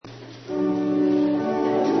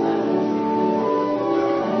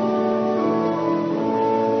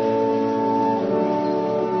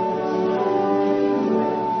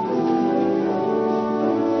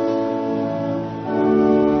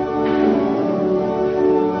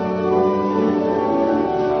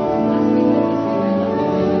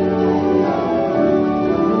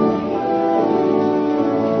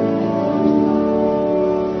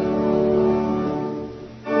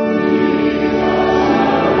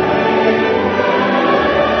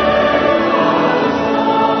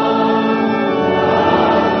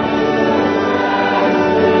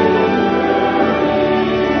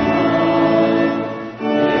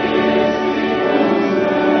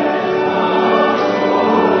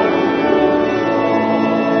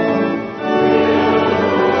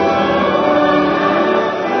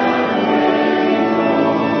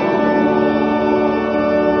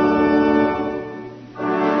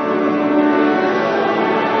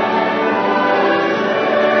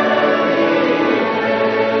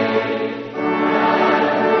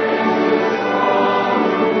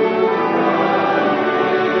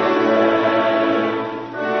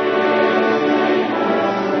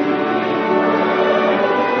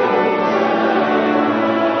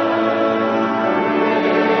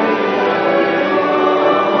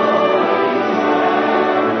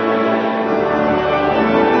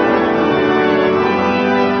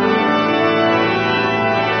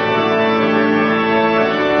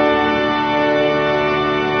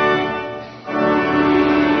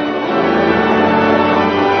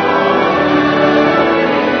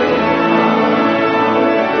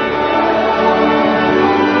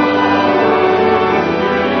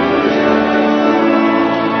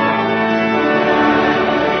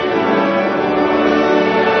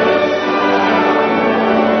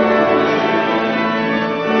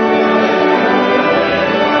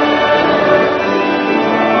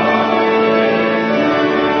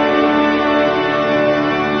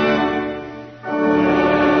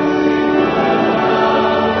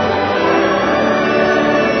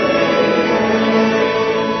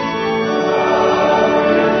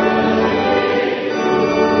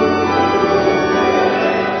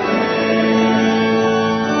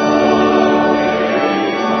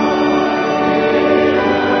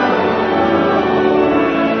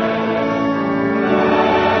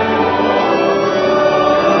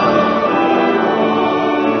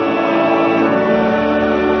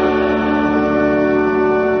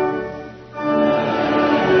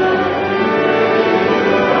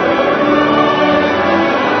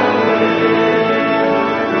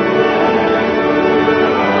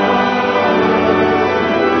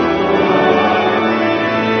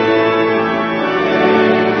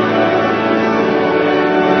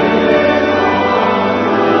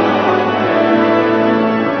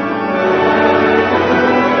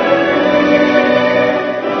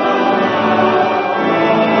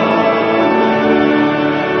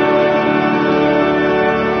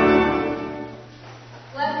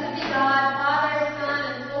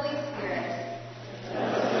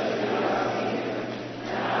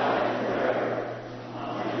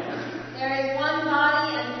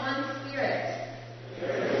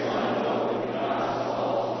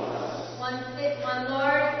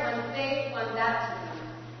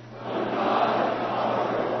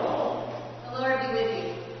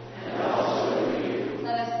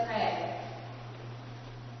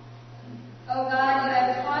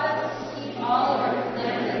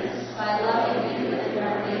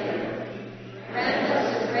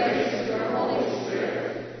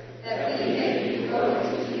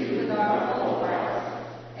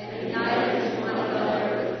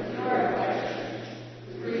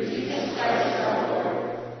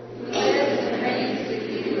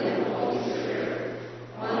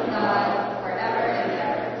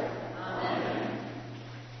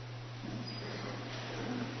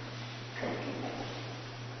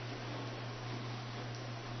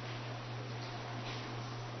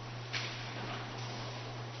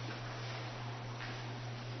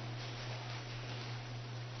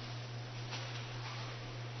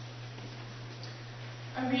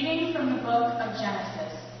reading from the book of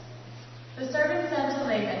Genesis. The servant said to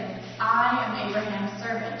Laban, I am Abraham's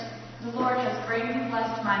servant. The Lord has greatly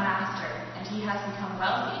blessed my master, and he has become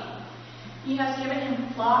wealthy. He has given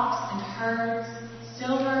him flocks and herds,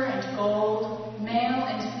 silver and gold, male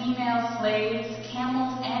and female slaves,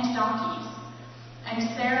 camels and donkeys.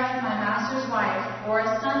 And Sarah, my master's wife, bore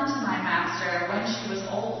a son to my master when she was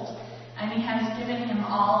old, and he has given him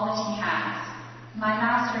all that he has. My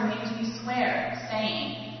master made me swear,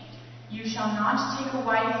 saying, You shall not take a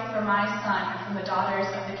wife for my son from the daughters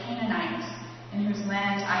of the Canaanites, in whose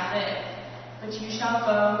land I live, but you shall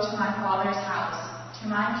go to my father's house, to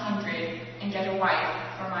my kindred, and get a wife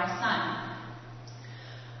for my son.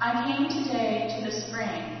 I came today to the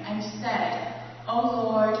spring, and said, O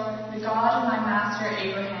Lord, the God of my master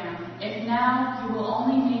Abraham, if now you will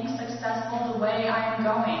only make successful the way I am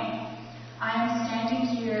going. I am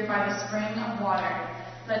standing here by the spring of water.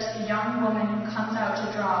 Let the young woman who comes out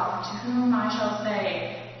to draw, to whom I shall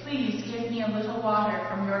say, Please give me a little water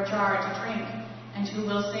from your jar to drink, and who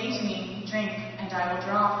will say to me, Drink, and I will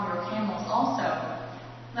draw from your camels also.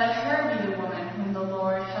 Let her be the woman whom the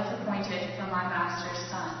Lord has appointed for my master's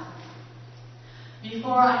son.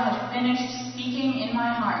 Before I had finished speaking in my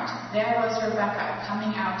heart, there was Rebekah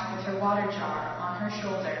coming out with her water jar on her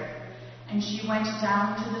shoulder. And she went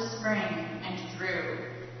down to the spring and drew.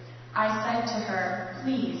 I said to her,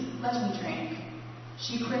 Please, let me drink.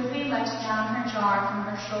 She quickly let down her jar from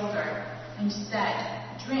her shoulder and said,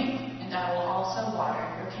 Drink, and I will also water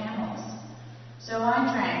your camels. So I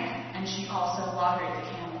drank, and she also watered the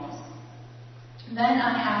camels. Then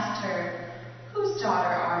I asked her, Whose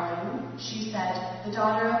daughter are you? She said, The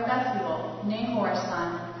daughter of Bethuel, Nahor's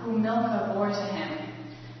son, whom Milcah bore to him.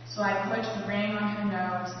 So I put the ring on her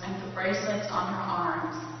nose and the bracelets on her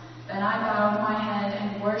arms. Then I bowed my head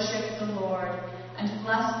and worshipped the Lord, and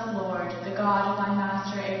blessed the Lord, the God of my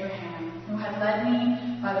master Abraham, who had led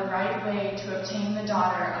me by the right way to obtain the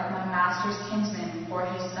daughter of my master's kinsman for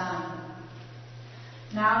his son.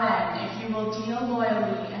 Now then, if you will deal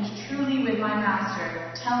loyally and truly with my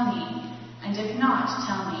master, tell me, and if not,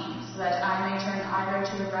 tell me, so that I may turn either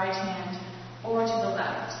to the right hand or to the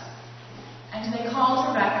left. And they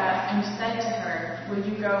called Rebekah and said to her, Will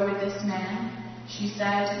you go with this man? She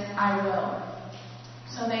said, I will.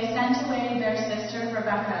 So they sent away their sister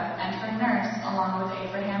Rebekah and her nurse along with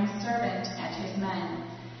Abraham's servant and his men.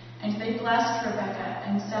 And they blessed Rebekah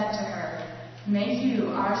and said to her, May you,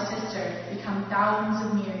 our sister, become thousands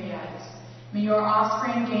of myriads. May your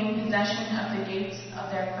offspring gain possession of the gates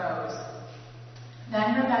of their foes.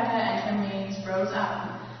 Then Rebekah and her maids rose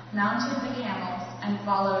up, mounted the camels, and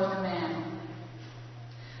followed the man.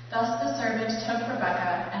 Thus the servant took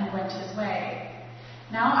Rebekah and went his way.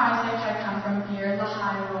 Now Isaac had come from Beer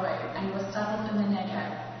Lahai Roi and was settled in the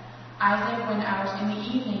Negev. Isaac went out in the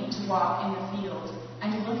evening to walk in the field,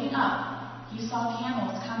 and looking up, he saw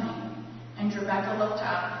camels coming. And Rebekah looked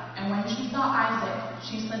up, and when she saw Isaac,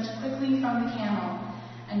 she slipped quickly from the camel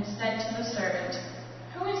and said to the servant,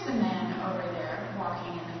 Who is the man over there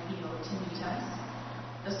walking in the field to meet us?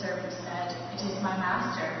 The servant said, It is my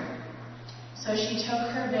master. So she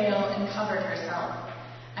took her veil and covered herself,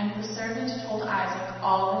 and the servant told Isaac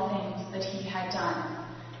all the things that he had done.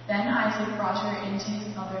 Then Isaac brought her into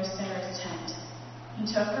his mother Sarah's tent. He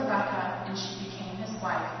took Rebekah, and she became his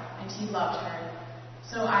wife, and he loved her.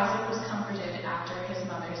 So Isaac was comforted after his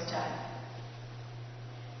mother's death.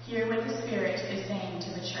 Hear what the Spirit is saying to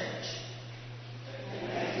the church.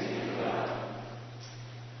 Thanks be to God.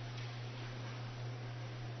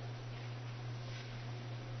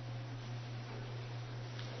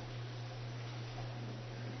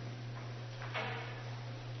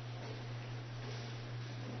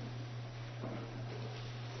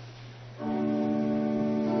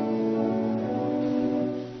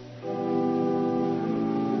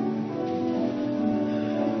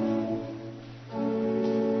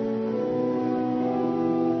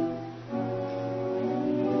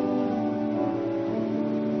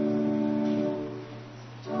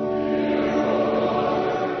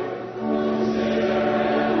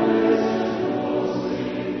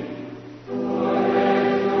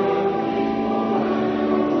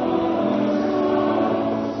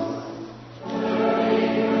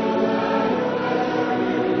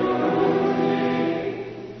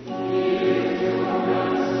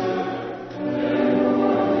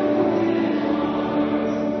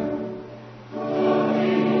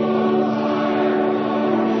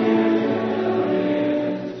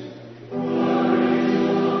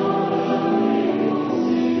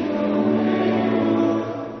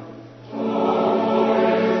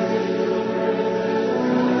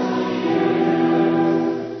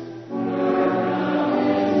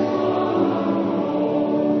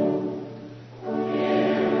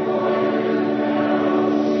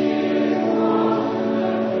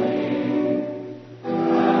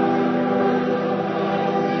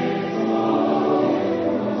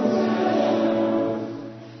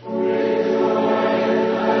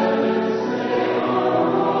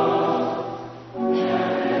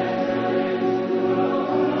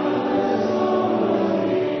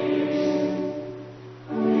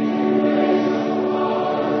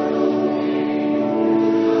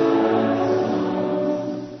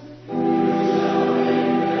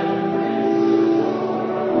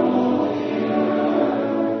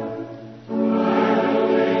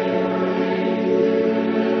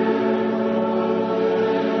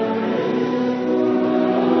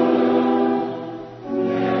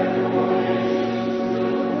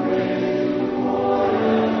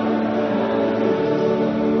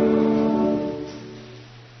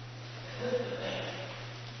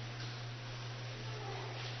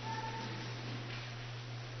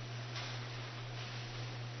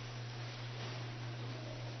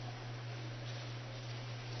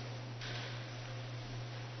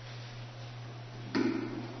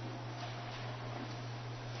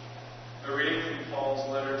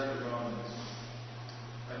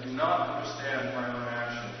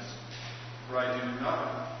 For I do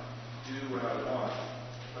not do what I want,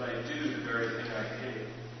 but I do the very thing I hate.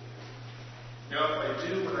 Now if I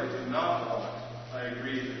do what I do not want, I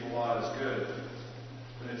agree that the law is good.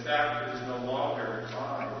 But in fact, it is no longer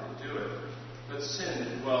I that do it, but sin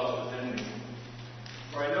that dwells within me.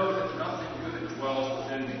 For I know that nothing good dwells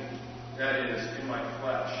within me, that is, in my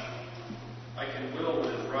flesh. I can will what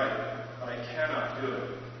is right, but I cannot do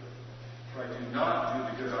it. For I do not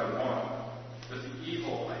do the good I want, but the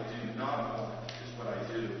evil I do not want is what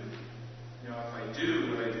I do. Now if I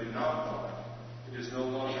do what I do not want, it is no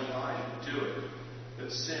longer I that do it,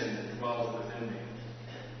 but sin that dwells within me.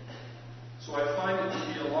 So I find it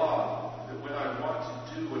to be a law that when I want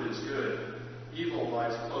to do what is good, evil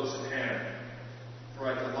lies close at hand. For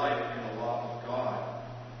I delight in the law of God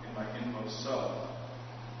in my inmost self.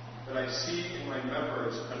 But I see in my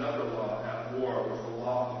members another law at war with the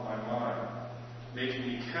law of my mind, making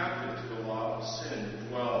me captive to the law of sin that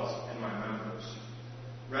dwells in my members.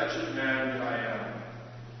 Wretched man that I am,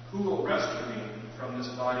 who will rescue me from this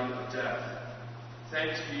body of death?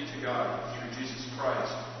 Thanks be to God through Jesus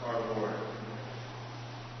Christ our Lord.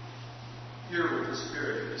 Hear what the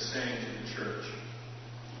Spirit is saying to the church.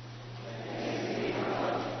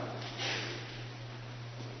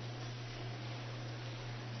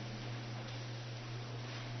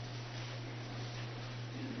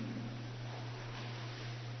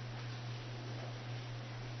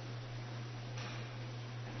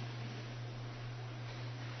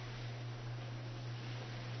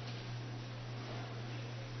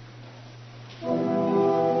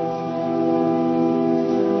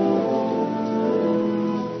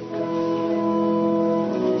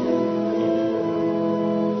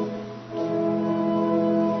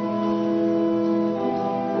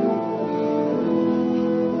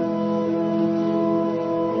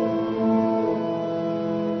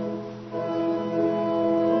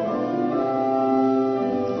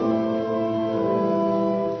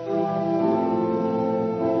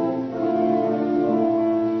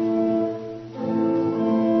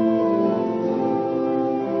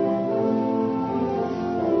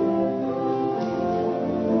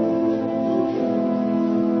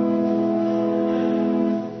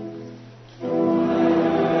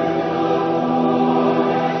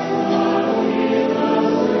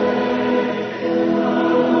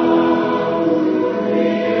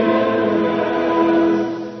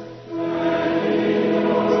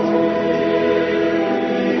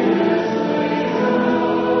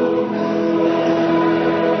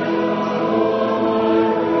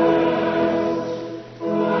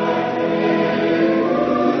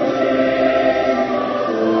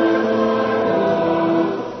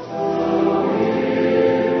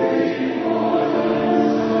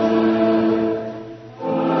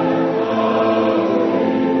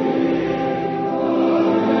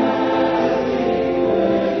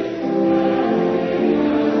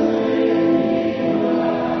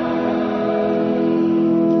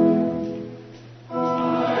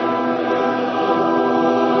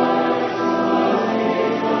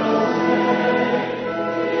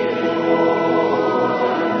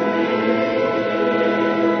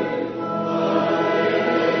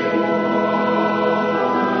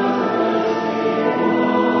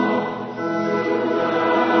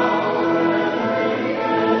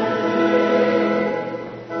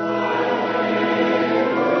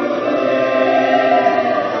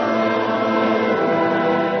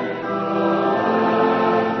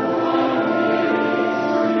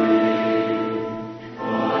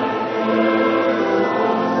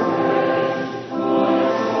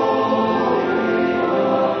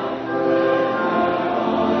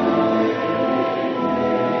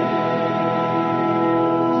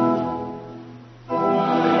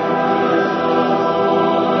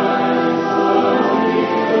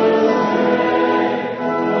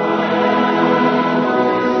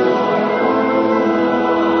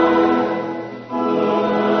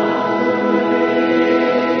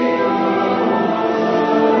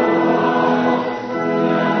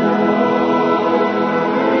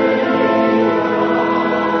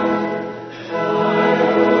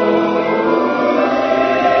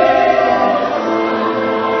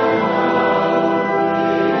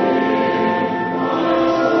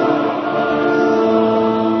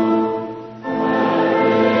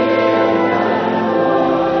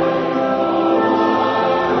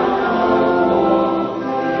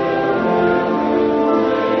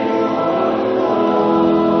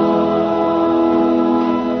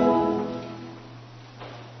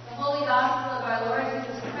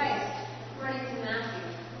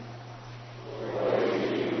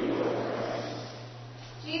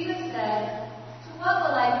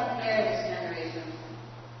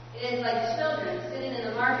 children sitting in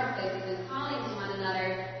the marketplaces and calling to one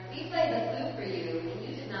another, "We played the flute for you, and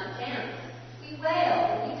you did not dance. We wailed,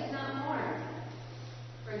 and you did not mourn."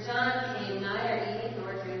 For John came neither eating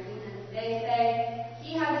nor drinking, and they say,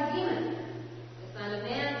 "He has a demon." The Son of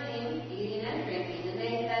Man came eating and drinking, and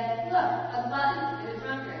they said, "Look, a glutton and a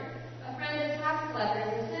drunkard, a friend of tax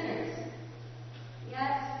collectors and sinners."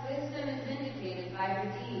 Yet wisdom is vindicated by her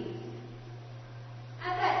deeds.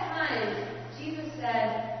 At that time, Jesus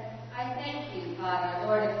said, "I thank you, Father,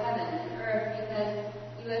 Lord of heaven and earth, because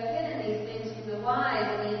you have hidden these things from the wise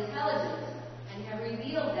and the intelligent, and have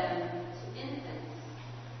revealed them to infants.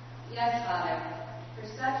 Yes, Father, for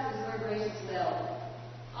such was your gracious will.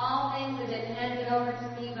 All things have been handed over to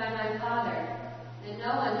me by my Father, and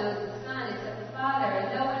no one knows the Son except the Father,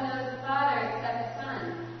 and no one knows the Father except the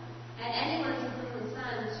Son, and anyone to whom the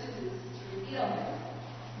Son chooses to reveal him.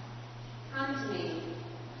 Come to me,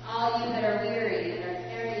 all you that are weary and are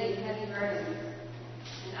carrying heavy burdens,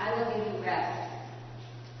 and I will give you rest.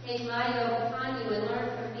 Take my yoke upon you and learn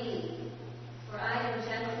from me, for I am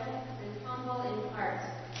gentle and humble in heart,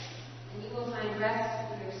 and you will find rest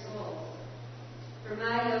for your souls. For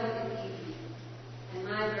my yoke is easy, and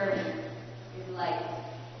my burden is light.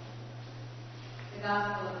 The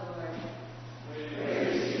Gospel of the Lord.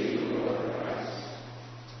 Praise to you, Lord Christ.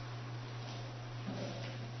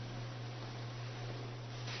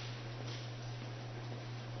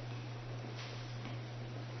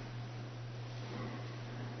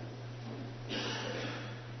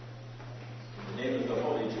 In the name of the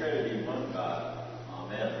Holy Trinity, one God.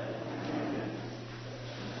 Amen.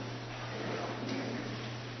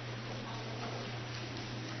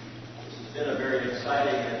 This has been a very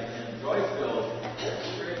exciting and joy-filled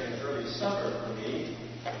spring and early summer for me,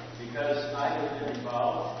 because I have been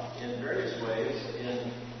involved in various ways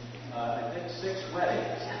in, I think, 6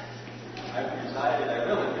 weddings. I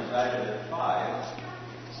really presided at 5,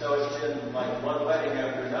 so it's been like one wedding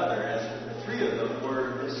after another, and 3 of them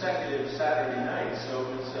were consecutive Saturday nights, so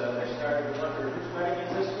I started to wonder, which wedding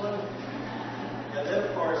is this one? And then,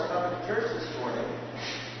 of course, coming to church this morning,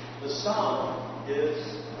 the song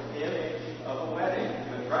is the image of a wedding,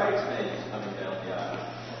 with bridesmaids coming down the aisle.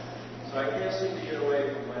 So I can't seem to get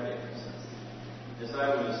away from weddings. As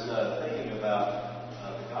I was thinking about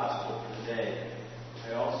the gospel for today,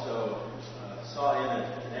 I also saw in it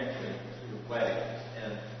a connection to weddings.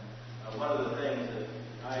 And one of the things that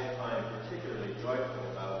I find particularly joyful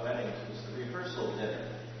about weddings is the rehearsal dinner,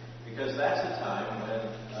 because that's the time when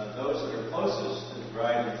those that are closest to the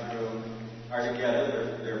bride and groom are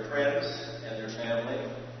together, their friends and their family.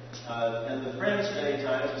 And the friends, many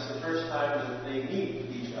times, it's the first time that they meet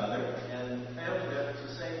each other, and family members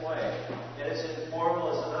the same way. And it's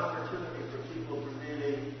informal, it's an opportunity for people to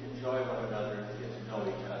really enjoy one another and get to know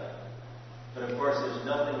each other. But of course, there's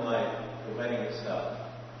nothing like the wedding itself.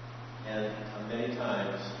 And many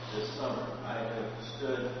times this summer, I have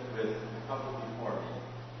stood with the couple before me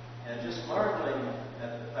and just marveling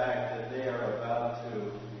at the fact that they are about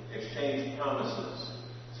to exchange promises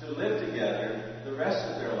to live together the rest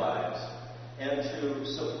of their lives and to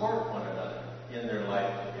support one another in their life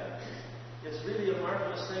together. It's really a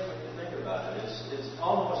marvelous thing when you think about it. It's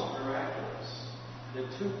almost miraculous that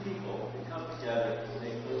 2 people can come together to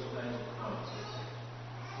make those kinds of promises.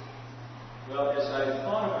 Well, as I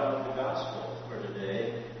thought about the gospel for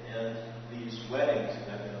today and these weddings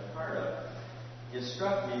that I've been a part of, it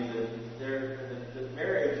struck me that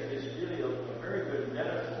marriage is really a very good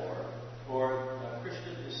metaphor for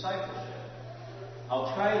Christian discipleship.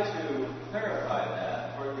 I'll try to clarify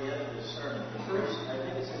that toward the end of the sermon. But first, I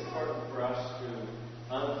think it's important for us to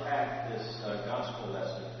unpack this gospel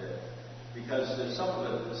lesson a bit, because there's some of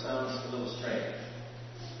it that sounds a little strange.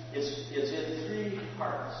 It's in 3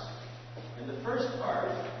 parts. And the first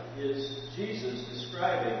part is Jesus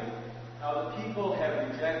describing how the people have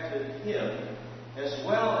rejected him as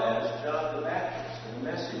well as John the Baptist and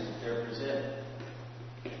the message that they're presenting.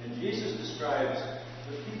 And Jesus describes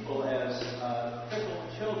the people as crippled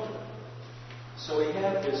children. So we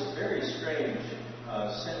have this very strange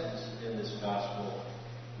sentence in this gospel.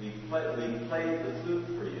 We played the flute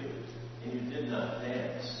for you, and you did not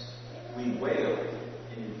dance. We wailed,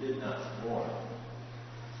 and you did not mourn.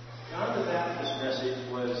 John the Baptist's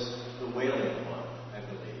message was the wailing one, I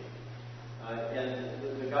believe.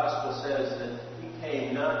 And the gospel says that he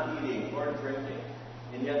came not eating or drinking,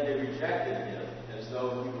 and yet they rejected him as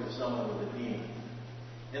though he were someone with a demon.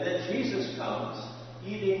 And then Jesus comes,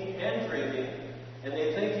 eating and drinking, and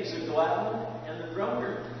they think he's a glutton and a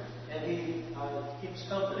drunkard, and he keeps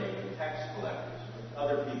company with tax collectors, with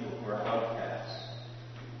other people who are outcasts.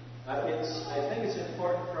 I think it's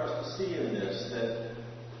important for us to see in this that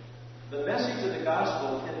the message of the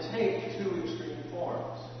gospel can take two extreme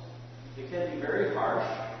forms. It can be very harsh,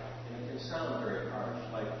 and it can sound very harsh,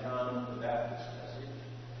 like John the Baptist's message.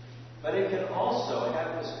 But it can also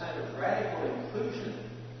have this kind of radical inclusion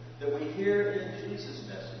that we hear in Jesus'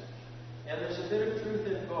 message. And there's a bit of truth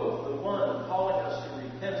in both. The one calling us to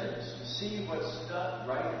repentance, to see what's not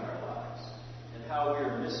right in our lives, and how we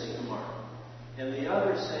are missing the mark. And the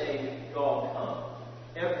other saying, you all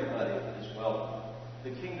come. Everybody is welcome.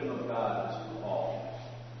 The kingdom of God is for all.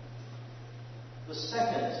 The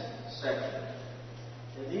second section,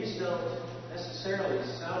 and these don't necessarily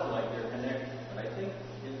sound like they're connected, but I think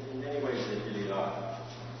in many ways they really are.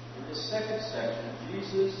 In this second section,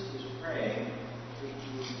 Jesus is praying to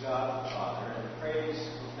God the Father and prays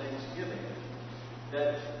for thanksgiving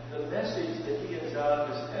that the message that he and John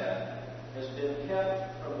has been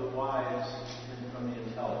kept from the wise and from the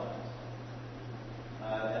intelligent.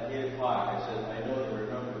 At 8 o'clock, I said, I know there were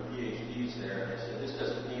a number of PhDs there, and I said, this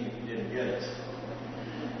doesn't mean that you didn't get it.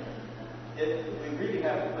 We really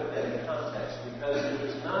have to put that in context, because it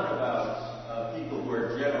was not about people who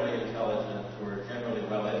are generally intelligent, who are generally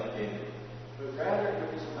well-educated, but rather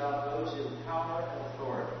it was about those in power and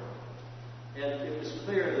authority. And it was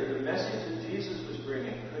clear that the message that Jesus was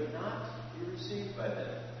bringing could not be received by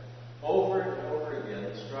them. Over and over again,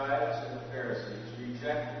 the scribes and the Pharisees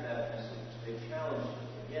rejected that message. They challenged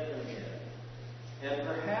it again and again. And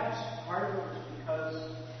perhaps part of it was because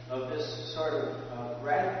of this sort of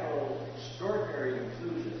radical, extraordinary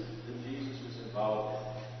inclusion that Jesus was involved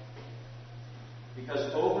in.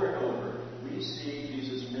 Because over and over, we see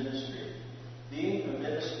Jesus' ministry being a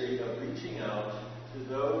ministry of reaching out to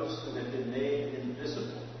those who had been made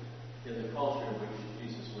invisible in the culture in which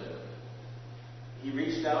Jesus lived. He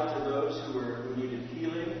reached out to those who needed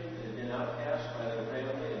healing and had been outcast by their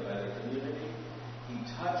family and by their community. He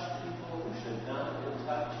touched people who should not have been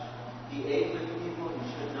touched. He ate with people who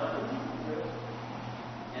should not have eaten with.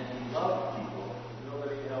 And he loved people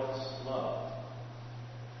nobody else loved.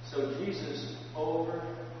 So Jesus, over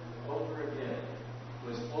and over again,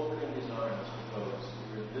 was opening his arms to those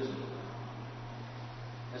who were invisible.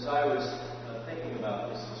 As I was thinking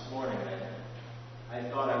about this morning, I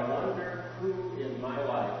thought, I wonder who in my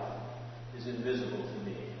life is invisible to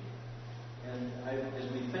me. And as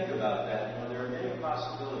we think about that, there are many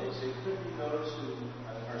possibilities. It could be those who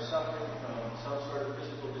are suffering from some sort of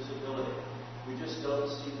physical disability. We just don't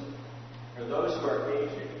see them. Or those who are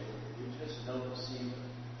aging. We just don't see them.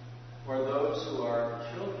 Or those who are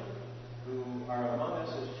children, who are among us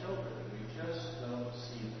as children. We just don't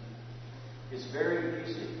see them. It's very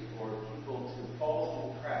easy for people to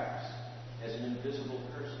fall through cracks as an invisible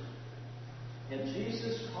person. And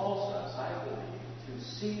Jesus calls us, I believe, to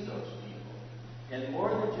see those people. And more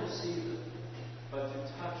than just see them, but to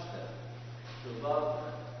touch them, to love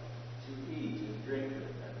them, to eat and drink with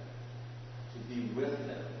them, to be with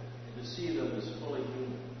them, and to see them as fully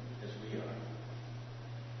human as we are.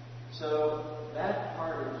 So that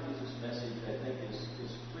part of Jesus' message, I think,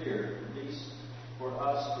 is clear, at least for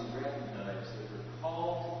us to recognize that we're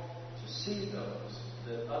called to see those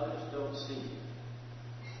that others don't see.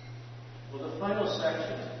 Well, the final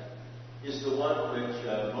section is the one which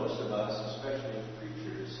most of us, especially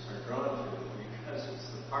preachers, are drawn to because it's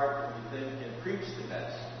the part that we think can preach the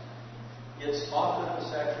best. It's often the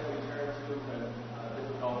section we turn to when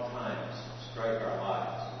difficult times strike our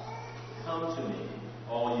lives. Come to me,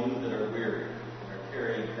 all you that are weary and are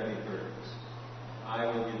carrying heavy burdens. I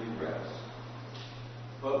will give you rest.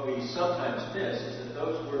 What we sometimes miss is that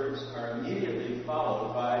those words are immediately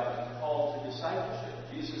followed by a call to discipleship.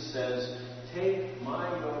 Jesus says, take my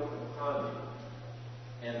yoke upon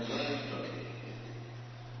you and learn from me.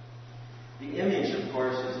 The image, of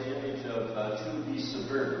course, is the image of two beasts of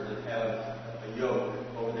burden that have a yoke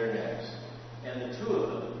over their necks. And the two of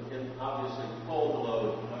them can obviously pull the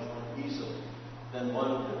load much more easily than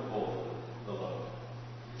one could pull the load.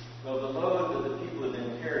 Well, the load that the people had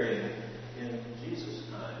been carrying in Jesus'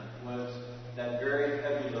 time was that very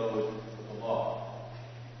heavy load of the law.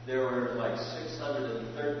 There were like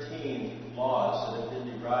 613 laws that had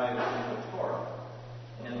been derived from the Torah.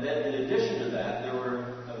 And then in addition to that, there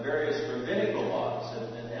were various rabbinical laws that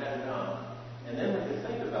had been added on. And then when you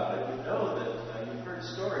think about it, you know that you've heard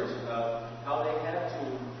stories about how they had to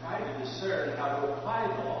try to discern how to apply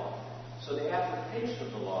the law. So the application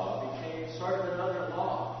of the law became sort of another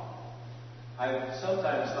law. I've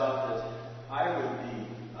sometimes thought that I would be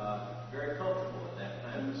very comfortable in that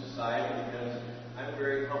kind of society because I'm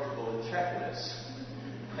very comfortable with checklists.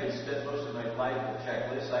 I spent most of my life with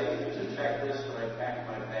checklists. I use a checklist when I pack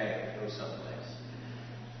my bag to go someplace.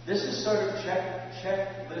 This is sort of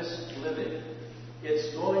checklist living.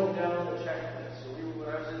 It's going down the checklist. So when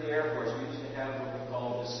I was in the Air Force, we used to have what we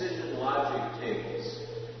call decision logic tables.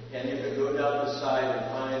 And you could go down the side and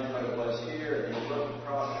find what it was here, and you look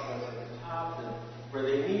across what's at the top, and where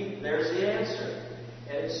they meet, there's the answer.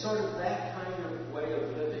 And it's sort of that kind of way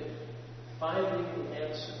of living, finding the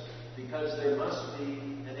answer, because there must be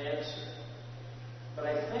an answer. But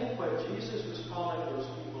I think what Jesus was calling those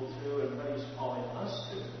people to, and what he's calling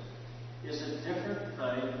us to, is a different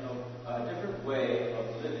different way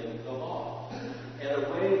of living the law, and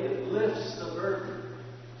a way that lifts the burden.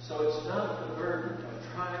 So it's not the burden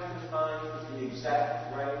of trying to find the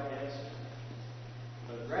exact right answer,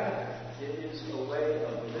 but rather it is a way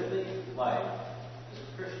of living life as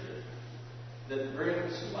a Christian that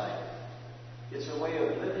brings life. It's a way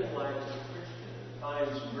of living life as a Christian that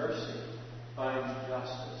finds mercy, finds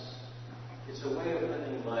justice. It's a way of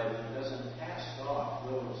living life that doesn't cast off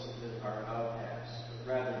those that are outcasts,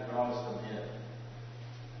 but rather draws them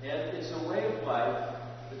in. And it's a way of life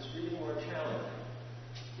that's really more challenging,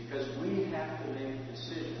 because we have to make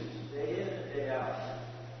decisions day in and day out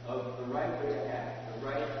of the right way to act, the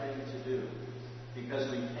right thing to do, because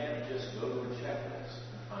we can't just go to a checklist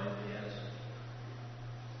and find the answer.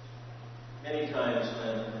 Many times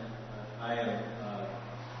when I am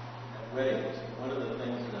at weddings, one of the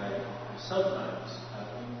things that I sometimes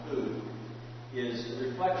include is a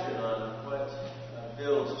reflection on what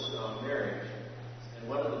builds a strong marriage. And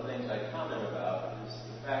one of the things I comment about is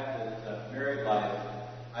the fact that married life,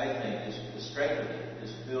 I think, the strength of it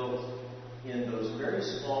is built in those very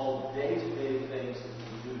small day-to-day things that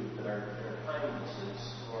we do that are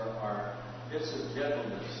kindnesses or are bits of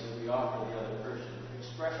gentleness that we offer the other person,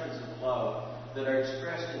 expressions of love that are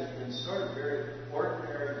expressed in sort of very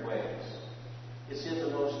ordinary ways. It's in the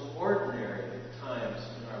most ordinary times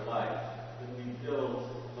in our life that we build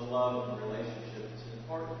the love and relationship that's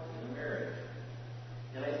important in a marriage.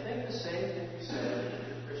 And I think the same can be said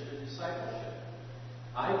in Christian discipleship.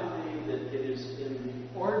 I believe that it is in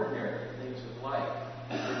the ordinary things of life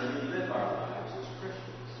that we live our lives as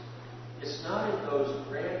Christians. It's not in those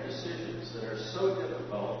grand decisions that are so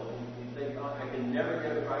difficult that we think, oh, I can never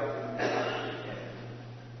get it right and I can.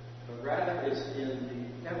 But rather it's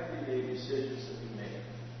in the everyday decisions that we make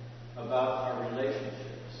about our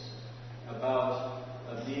relationships, about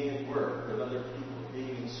being at work with other people,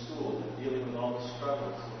 being in school, and dealing with all the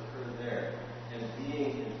struggles that occur there, and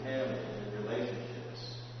being in family and in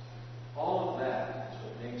relationships. All of that is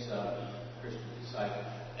what makes up Christian discipleship.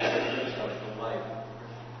 It makes up the life of a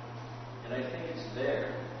Christian. And I think it's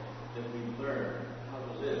there that we learn how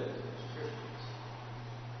to live as Christians.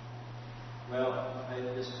 Well,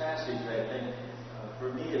 this passage, I think,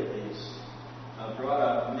 for me at least, brought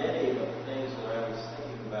up many of the things that I was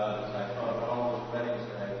thinking about as I thought about all those weddings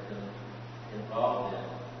that I've been involved in,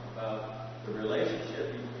 about the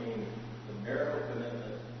relationship between the marital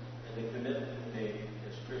commitment and the commitment we make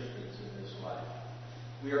as Christians in this life.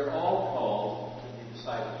 We are all called to be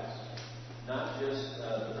disciples, not just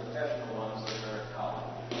the professional ones that are at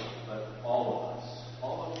college, but all of us.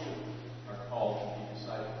 All of you are called to be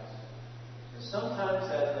disciples. And sometimes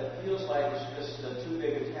that feels like it's just too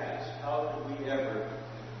big a task. How could we ever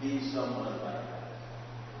be someone like that?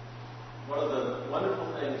 One of the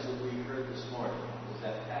wonderful things that we heard this morning was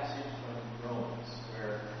that passage from Romans,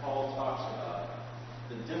 where Paul talks about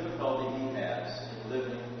the difficulty he has in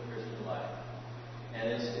living the Christian life. And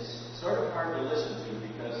it's sort of hard to listen to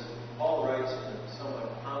because Paul writes in a somewhat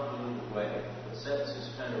convoluted way. The sentences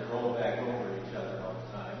kind of roll back over each other all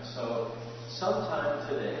the time. So sometime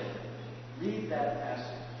today, read that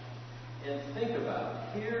passage and think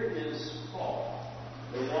about it. Here is Paul,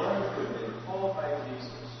 the one who had been called by Jesus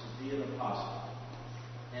to be an apostle.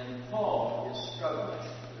 And Paul is struggling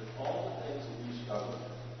with all the things that we struggle with.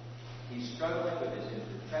 He's struggling with his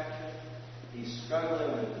imperfection. He's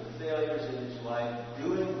struggling with the failures in his life,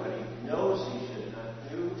 doing what he knows he should not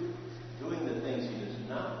do, doing the things he does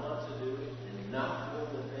not want to do, and not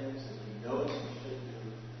doing the things that he knows he should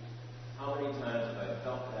do. How many times have I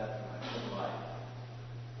felt that in my own life?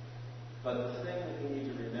 But the thing that we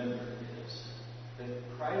need to remember is that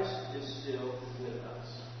Christ is still with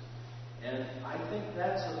us. And I think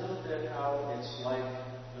that's a little bit how it's like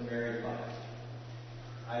the married life.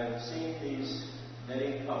 I have seen these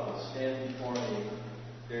many couples stand before me.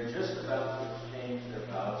 They're just about to exchange their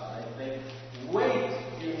vows. And I think, wait,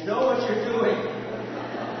 you know what you're doing.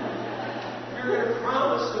 You're going to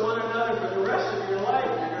promise to one another for the rest of your life.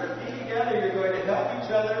 You're going to be together. You're going to help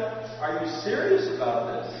each other. Are you serious about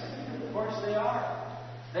this? And of course they are.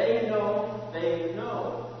 They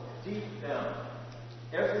know deep down,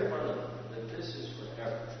 every one of them, that this is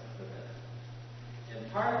forever for them. And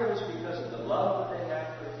part of it is because of the love that they have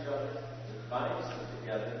for each other that binds them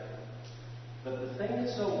together. But the thing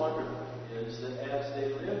that's so wonderful is that as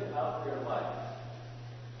they live out their life,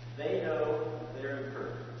 they know that they're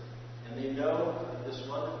imperfect. And they know that this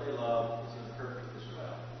one that they love is imperfect as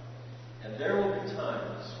well. And there will be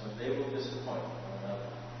times when they will disappoint one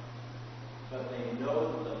another. But they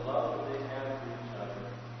know that the love that they have for each other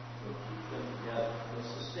will keep them together, will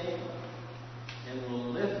sustain them, and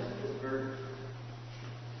will lift the burden.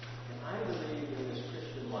 And I believe in this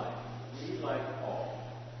Christian life, we, like Paul,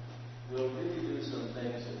 will really do some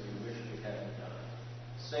things that we wish we hadn't done.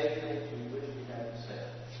 Say things we wish we hadn't said.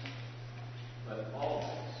 But always,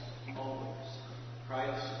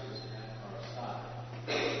 Christ is at our side.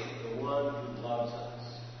 The one who loves us.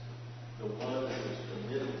 The one who is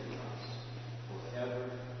committed to us forever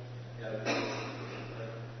and ever and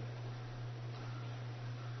ever.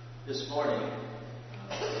 This morning,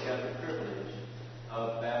 we have the privilege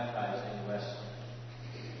of baptizing Wesley.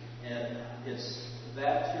 And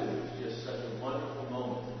that too is just such a wonderful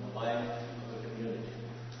moment in the life of the community.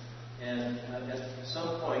 And at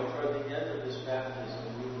some point toward the end of this baptism,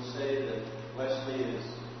 we will say that Wesley is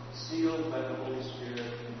sealed by the Holy Spirit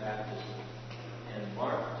in baptism and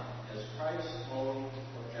marked as Christ's own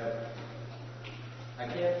forever. I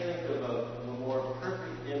can't think of a more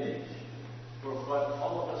perfect image for what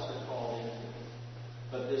all of us are called into.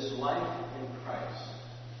 But this life in Christ,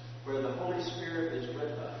 where the Holy Spirit is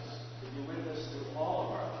with us, to be with us through all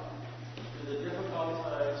of our life, through the difficult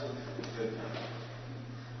times and through the good times.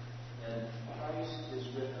 And Christ is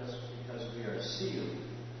with us because we are sealed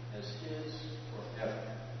as His forever.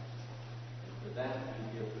 And for that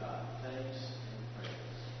we give God thanks and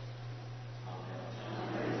praise. Amen.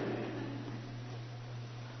 Amen.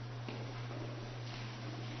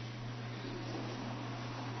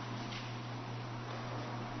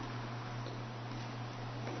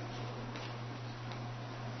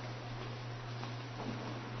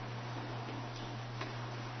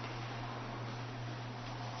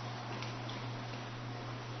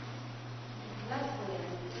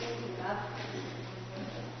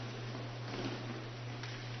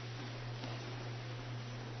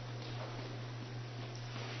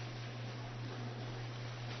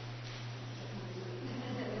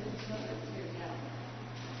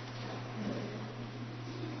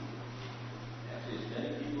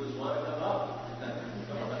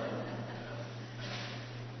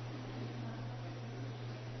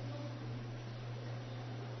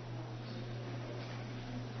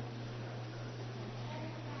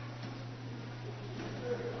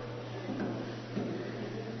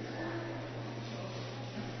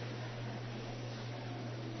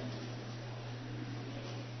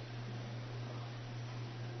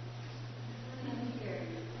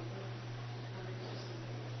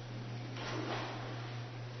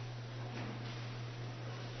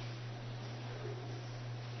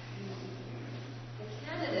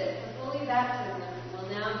 Baptism will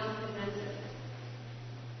now be presented.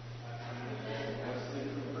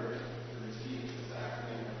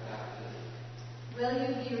 Will you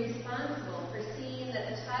be responsible for seeing that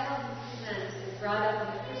the child you present is brought up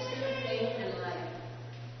in the Christian faith and life?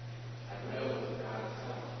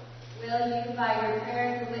 Will you, by your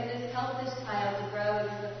prayers and witness, help this child to grow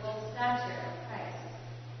into the full stature of Christ?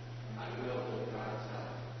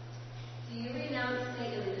 Do you renounce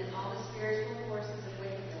Satan and all the spiritual forces of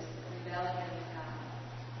wickedness that rebel against God?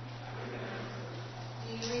 Do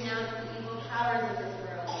you renounce the evil powers of this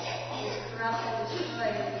world, which corrupt and destroy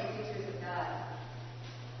the creatures of God?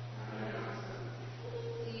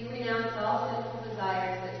 Do you renounce all sinful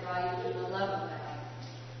desires that draw you from the love of God?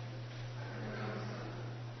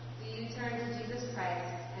 Do you turn to Jesus Christ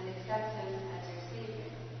and accept Him as your Savior?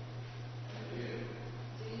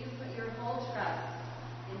 Do you put your whole trust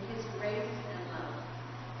in His grace and love?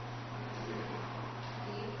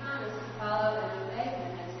 Do you promise to follow and obey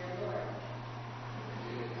Him as your Lord?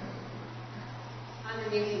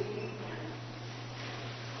 Congregation, please stand.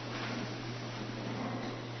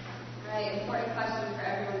 All right, important question for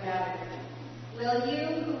everyone gathered. Will you,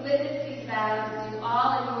 who witness these vows, do all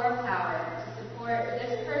in your power to support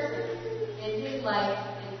this person in his life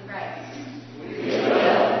in Christ?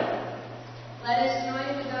 Let us join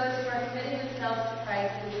with those who are committing themselves to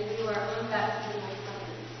Christ and renew our own baptismal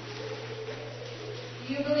covenants.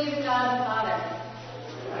 Do you believe in God the Father?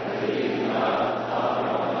 I believe in God the Father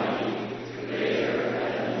Almighty, Creator of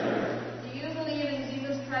heaven and earth. Do you believe in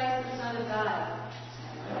Jesus Christ, the Son of God?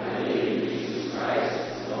 I believe in Jesus Christ,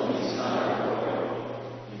 His only Son, our Lord.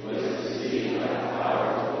 He was conceived by the power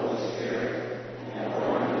of the Holy Spirit and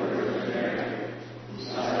born of the Virgin Mary, who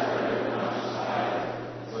suffered under Pontius Pilate,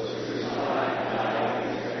 was crucified, died,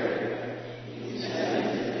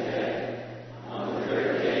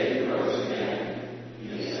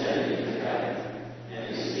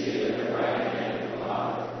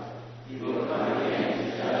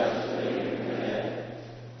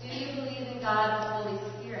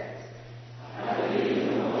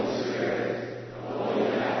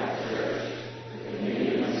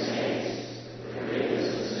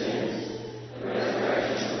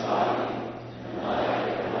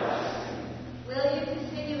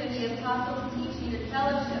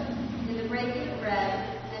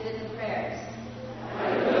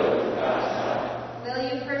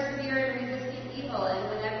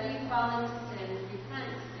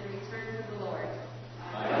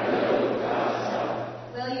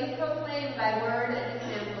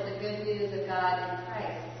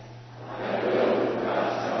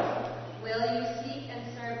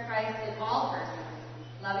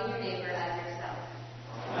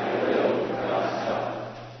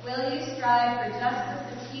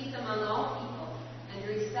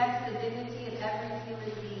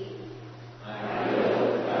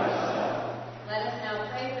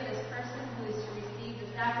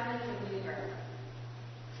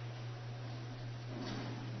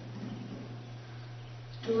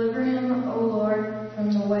 Deliver him, O Lord,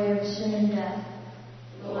 from the way of sin and death.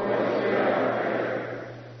 Lord, hear our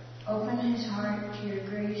prayer. Open his heart to your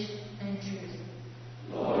grace and truth.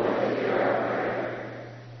 Lord, hear our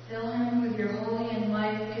prayer. Fill him with your holy and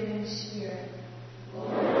life-giving Spirit. Lord,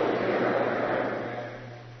 hear our prayer.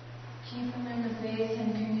 Keep him in the faith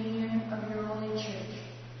and communion of your holy church.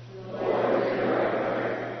 Lord, hear our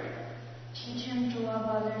prayer. Teach him to love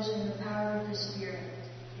others in the power of the Spirit.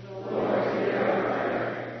 Lord, hear our prayer.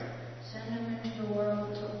 Send him into the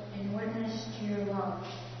world in witness to your love.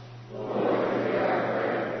 Lord, hear our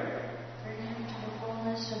prayer. Bring him to the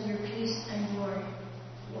fullness of your peace and glory.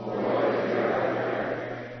 Lord, hear our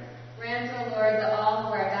prayer. Grant, O Lord, that all who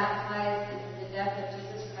are baptized into the death of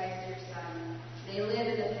Jesus Christ, your Son, may live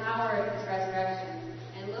in the power of his resurrection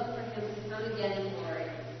and look for him to come again in glory,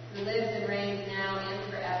 who lives and reigns now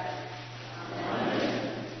and forever. Amen.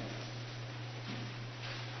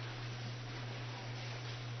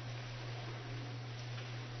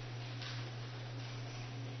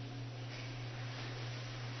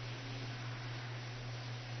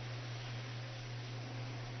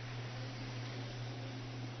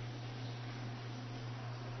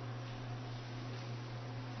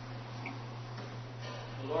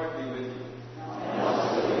 The Lord be with you. And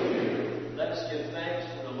also with you. Let us give thanks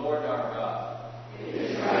to the Lord our God. It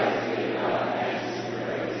is right to give God thanks and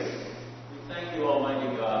praise. We thank you,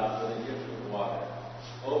 Almighty God, for the gift of water.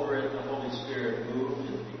 Over it, the Holy Spirit moved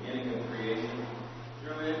in the beginning of creation.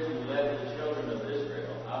 Through it, you led the children of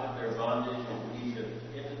Israel out of their bondage in Egypt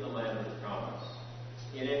into the land of promise.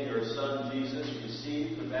 In it, your Son, Jesus,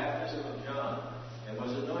 received the baptism of John and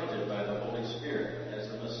was anointed by the Holy Spirit as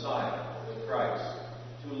the Messiah, the Christ,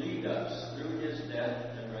 to lead us through his death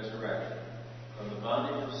and resurrection from the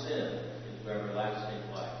bondage of sin into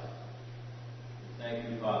everlasting life. We thank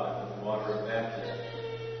you, Father, for the water of baptism.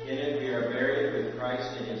 In it we are buried with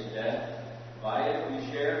Christ in his death. By it we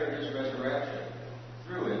share in his resurrection.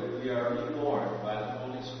 Through it we are reborn by the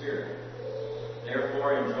Holy Spirit.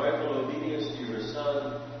 Therefore, in joyful obedience to your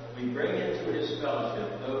Son, we bring into his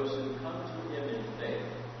fellowship those who come to him in faith,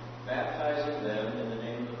 baptizing them in the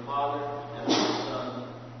name of the Father, and of the Son,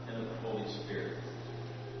 and of the Holy Spirit.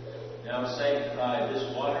 Now sanctify this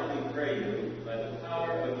water, we pray you, by the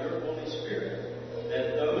power of your Holy Spirit,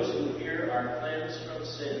 that those who here are cleansed from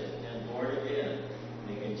sin and born again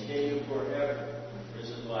may continue forever in the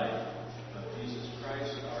risen life of Jesus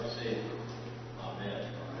Christ our Savior. Amen.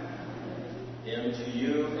 And to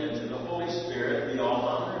you and to the Holy Spirit be all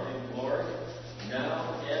honor and glory,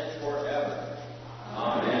 now and forever.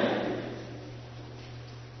 Amen.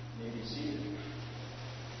 You may be seated.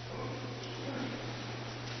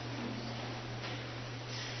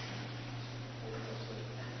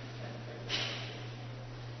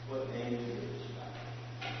 What name do you respect?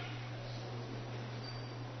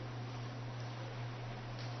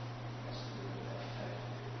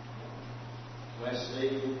 Wesley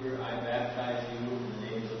Hooper, I baptize you in the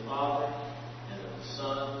name of the Father, and of the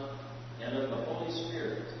Son, and of the Holy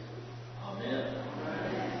Spirit. Amen.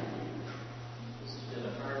 This has been a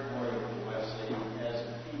hard morning for Wesley. He has a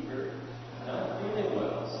fever, not feeling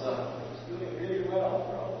well, so he's doing really well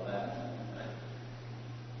for all of that.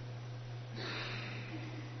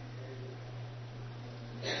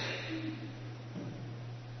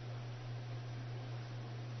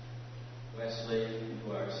 Wesley,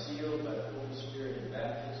 who are sealed by the Holy Spirit in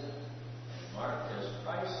baptism and marked as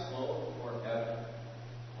Christ's own forever.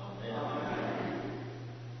 Amen. Amen.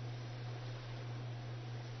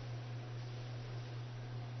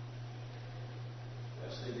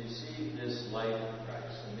 Wesley, receive this life of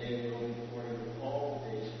Christ, and may it go before you all the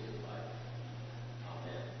days of your life.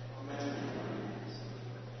 Amen. Amen.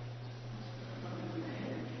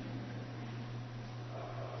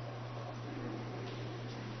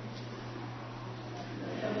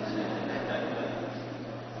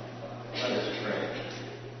 Let us pray.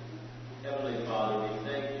 Heavenly Father, we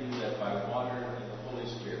thank you that by water and the Holy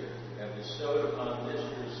Spirit you have bestowed upon this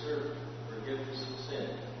your servant forgiveness of sin,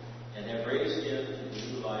 and have raised him to the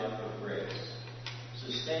new life of grace.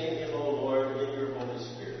 Sustain him, O Lord, in your Holy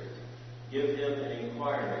Spirit. Give him an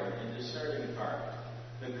inquiring and discerning heart,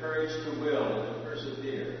 the courage to will and to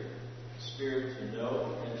persevere, the spirit to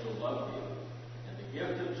know and to love you, and the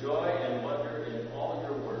gift of joy and wonder in all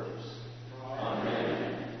your works.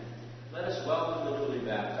 Amen. Let us welcome the newly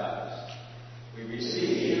baptized. We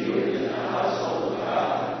receive you in the household of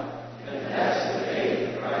God, confess the faith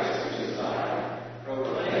of Christ crucified,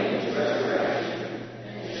 proclaim his resurrection,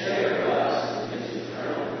 and share with us in his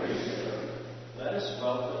eternal priesthood. Let us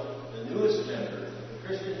welcome the newest member of the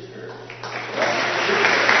Christian Church.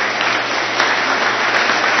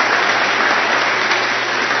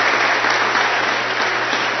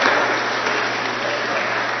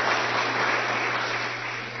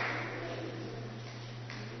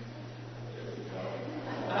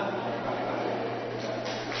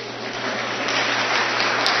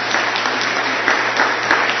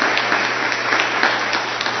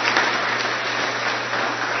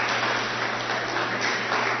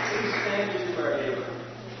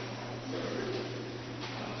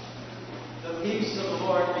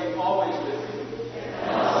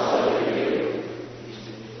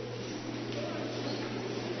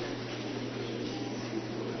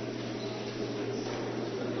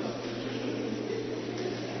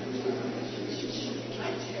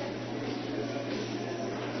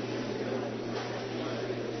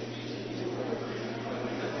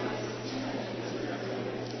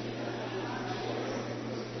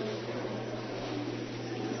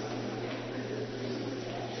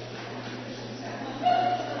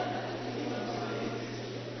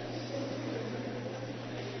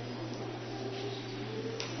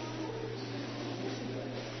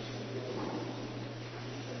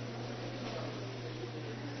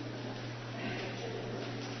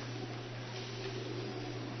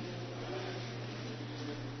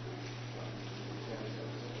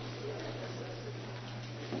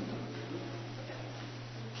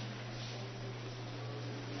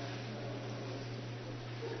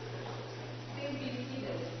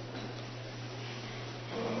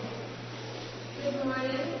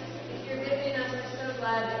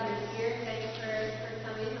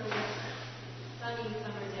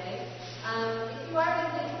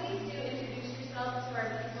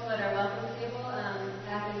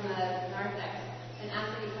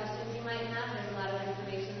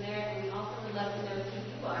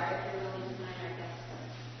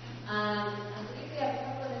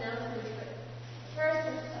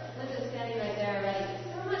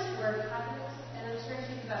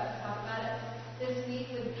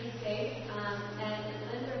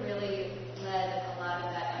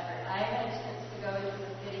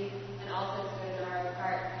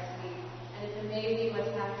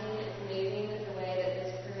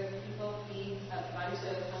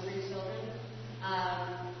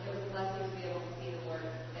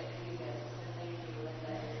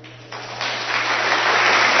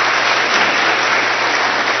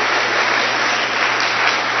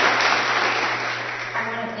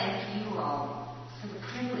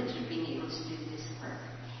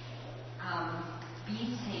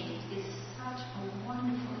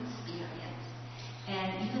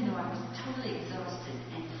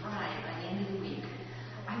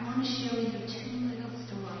 you 2 little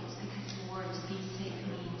stories because the words "be safe"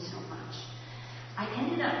 mean so much. I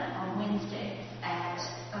ended up on Wednesday at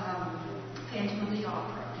Phantom of the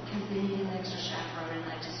Opera because they needed an extra chaperone,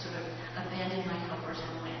 and I just sort of abandoned my helpers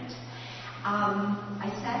and went. I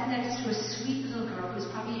sat next to a sweet little girl who was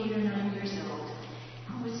probably 8 or 9 years old,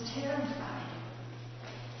 who was terrified.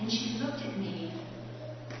 And she looked at me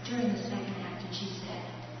during the second act and she said,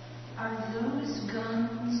 "Are those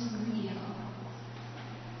guns real?"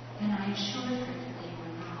 And I assured her that they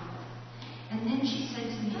were not. And then she said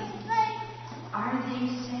to me, "Are they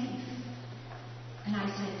safe?" And I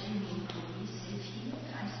said, "Do you mean police safe here?"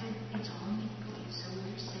 I said, "It's only police, so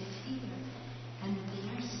we're safe here. And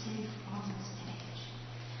they're safe on the stage."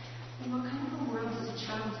 And what kind of a world does a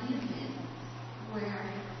child live in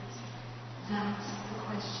where that's the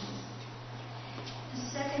question? The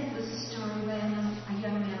second was a story by a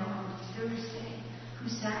young man on Thursday who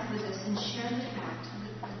sat with us and shared the fact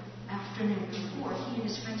that the afternoon before, he and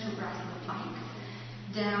his friends were riding a bike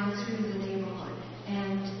down through the neighborhood,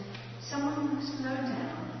 and someone slowed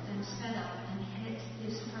down and sped up and hit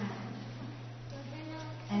his friend.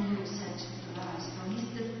 And he was sent to the hospital.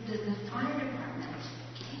 The fire department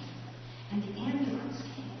came, and the ambulance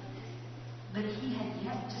came, but he had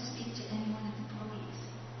yet to speak to anyone at the police,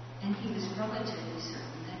 and he was relatively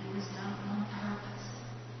certain that it was done on purpose.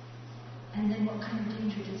 And then what kind of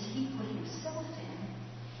danger does he put himself in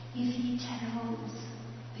if he tells,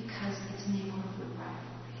 because it's neighborhood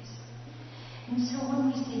rivalries? And so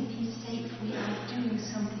when we say be safe, we are doing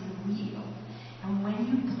something real. And when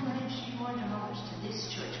you pledge your dollars to this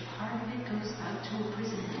church, part of it goes out to a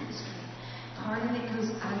prison ministry. Part of it goes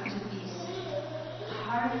out to be safe.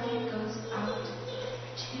 Part of it goes out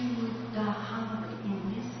to the hungry in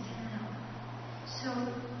this town. So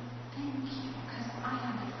thank you, because I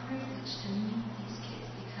have the privilege to meet these kids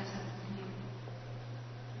because of you.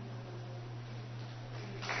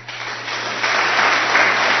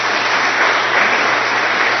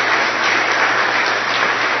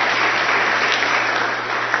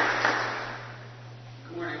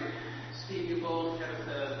 Good morning. Steve Newbold, head of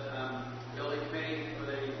the building committee for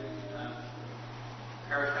the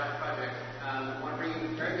Parish House Project. I want to bring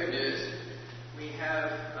you very good news. We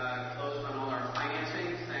have closed on all our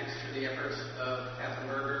financing thanks to the efforts of Catherine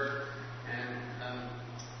Berger and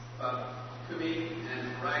Bob Kuby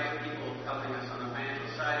and a variety of people helping us on the financial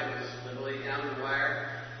side. It was literally down the wire.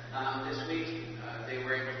 This week, they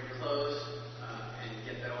were able to close and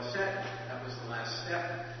get that all set. That was the last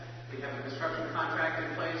step. We have a construction contract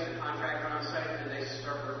in place, a contractor on site, and they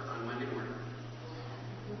start work on Monday morning.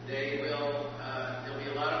 There'll be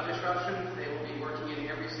a lot of disruption. They will be working in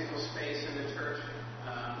every single space in the church,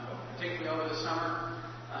 particularly over the summer.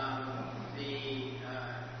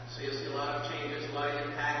 So you'll see a lot of changes, a lot of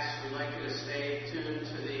impacts. We'd like you to stay tuned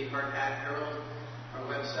to the Hardhat Herald, our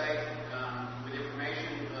website, with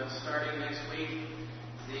information. But starting next week,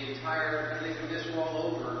 everything from this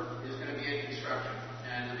wall over is going to be in construction.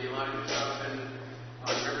 And there'll be a lot of disruption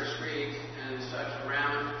on River Street and such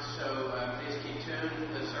around. So please keep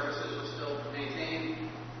tuned. The services will still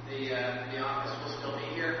maintain. The office will still be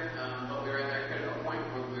here. But we're at that critical point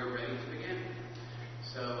where we're ready to begin.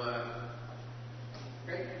 So,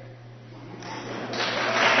 great.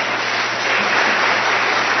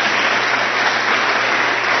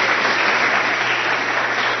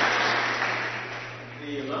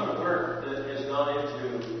 The amount of work that has gone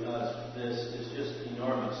into this is just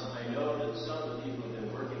enormous. I know that some of the people have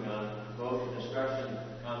been working on both the construction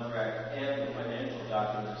contract and the financial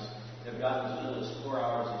documents have gotten as little as 4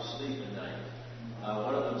 hours of sleep a night.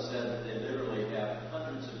 One of them said that they literally have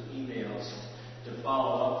hundreds of emails to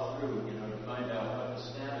follow up through, to find out what the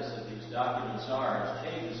status of these documents are as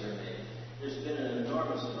changes are made. There's been an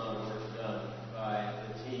enormous amount of work done by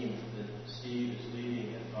the team that Steve is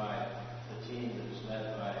leading and by the team that is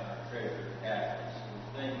led by our treasurer, Catherine. So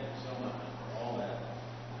thank you so much for all that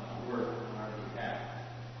work on our behalf.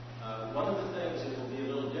 One of the things that will be a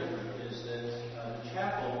little different is that the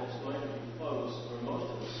chapel is going to be closed for most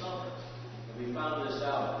of the summer. And we found this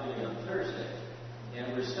out really on Thursday.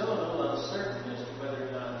 And we're still a little uncertain as to whether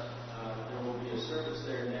or not there will be a service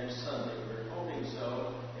there next Sunday. We're hoping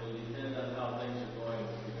so. It'll depend on how things are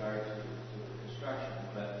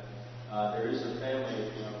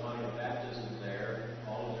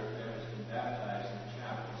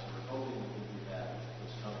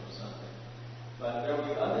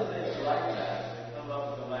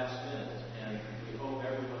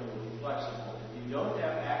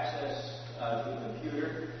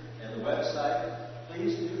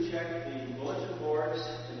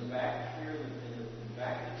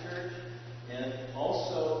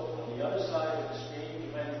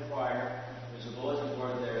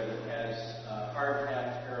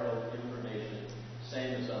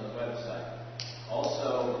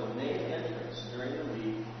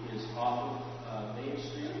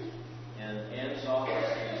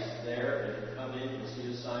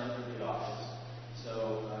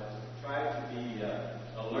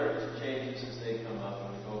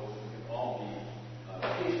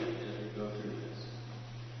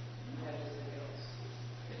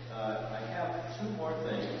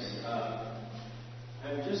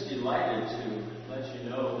delighted to let you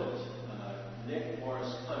know that Nick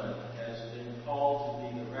Morris Clement has been called to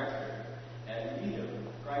be the rector at Needham,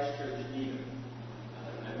 Christ Church Needham.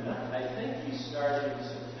 I think he's starting in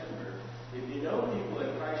September. If you know people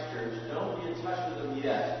at Christ Church, don't be in touch with them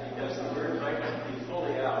yet, because the word might not be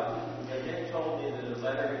fully out. But Nick told me that a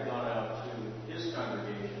letter had gone out to his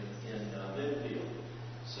congregation in Linfield.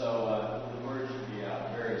 So the word should be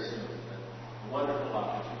out very soon. A wonderful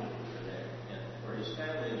opportunity for Nick and for his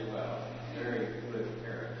family as well. Very good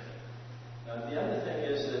parish. The other thing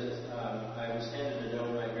is that I was handed a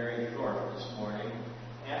note by Mary Thorpe this morning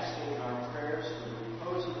asking our prayers for the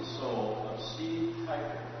repose of the soul of Steve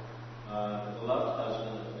Piker, the beloved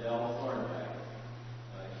husband of Dell Thornback.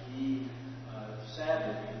 He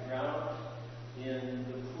sadly drowned in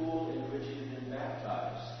the pool in which he had been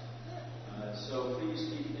baptized. So please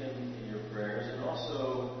keep him in your prayers. And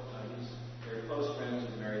also, he's very close friends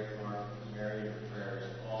with Mary Thorpe. Mary in your prayers,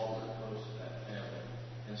 all who are close to that family,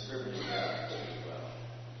 and certainly Dell as well.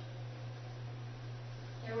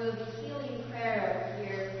 There will be healing prayer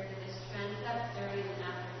here in this transept during and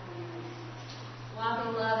after communion. Walk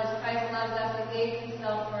in love as Christ loved us and gave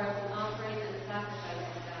himself for us, an offering and sacrifice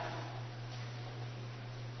to God.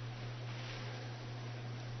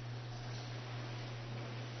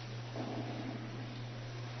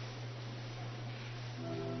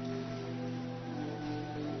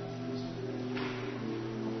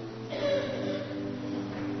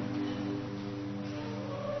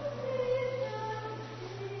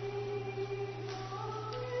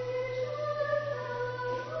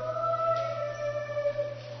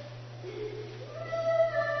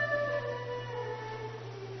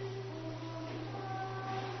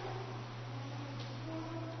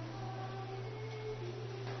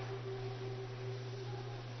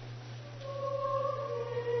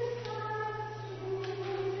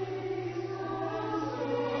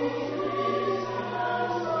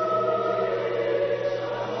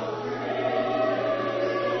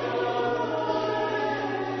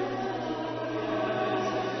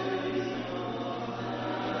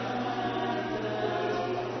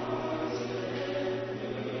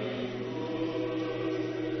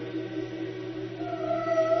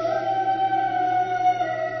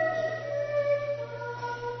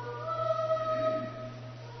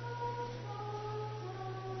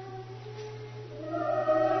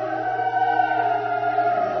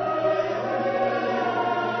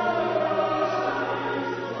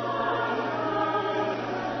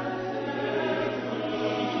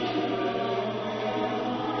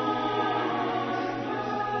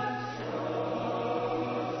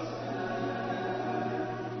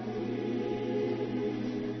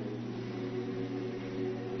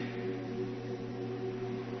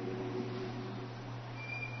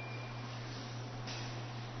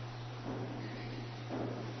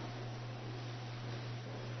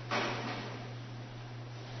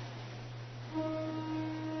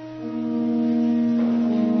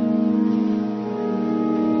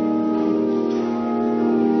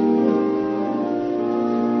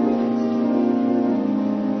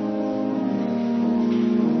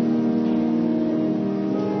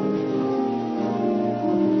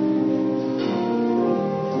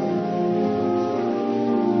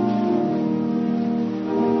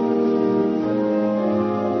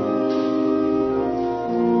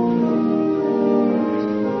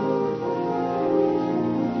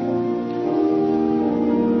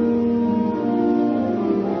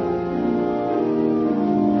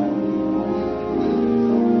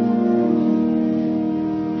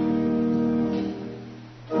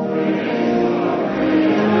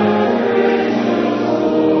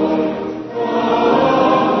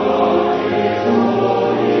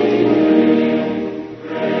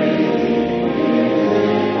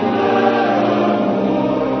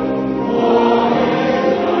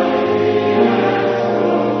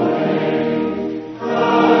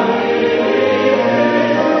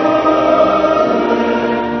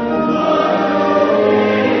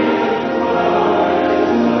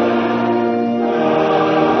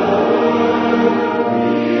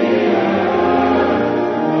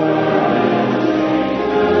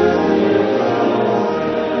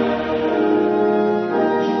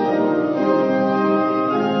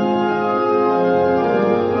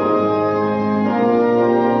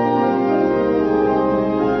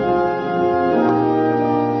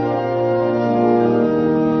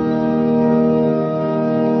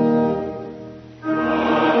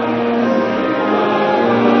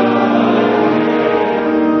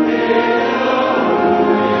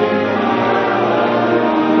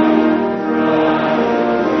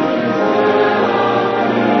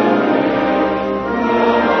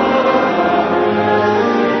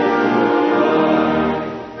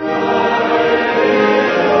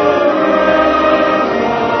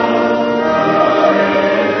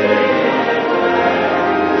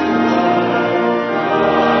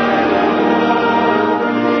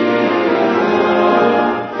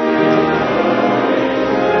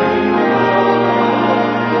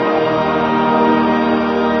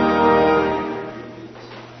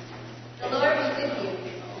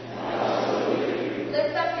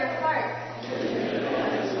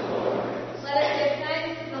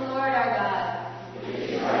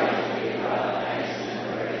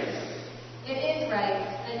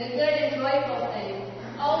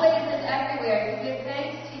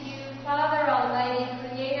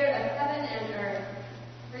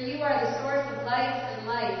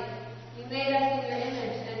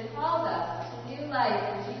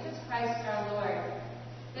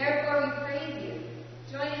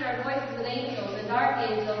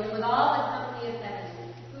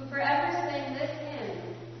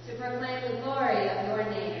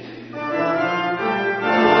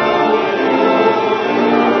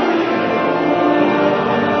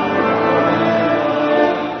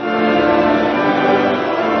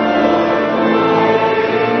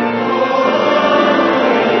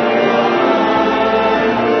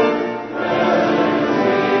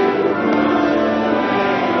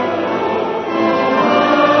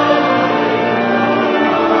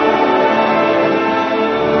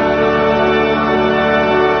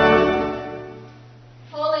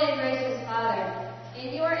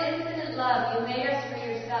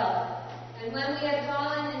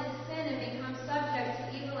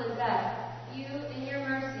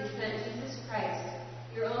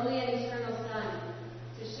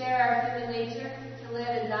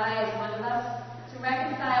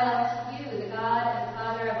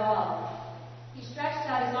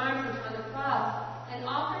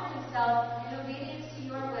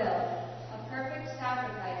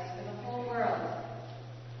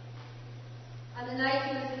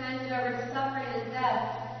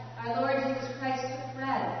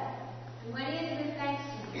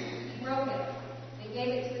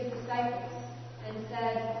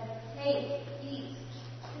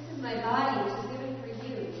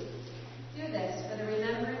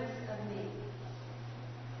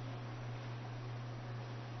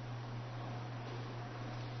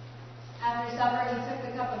 supper, he took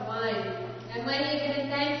the cup of wine. And when he had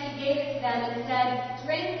given thanks, he gave it to them and said,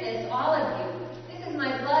 "Drink this, all of you. This is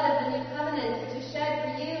my blood of the new covenant, which is shed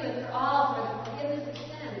for you and for all for the forgiveness of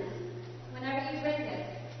sins. Whenever you drink it,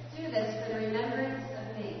 do this for the remembrance of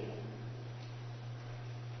me."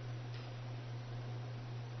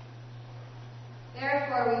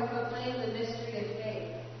 Therefore, we proclaim the mystery of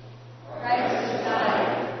faith. Christ has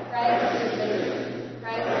died. Christ is risen.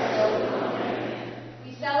 Christ will come again.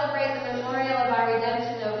 We celebrate the memorial of our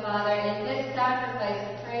redemption, O Father, in this sacrifice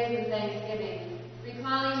of praise and thanksgiving.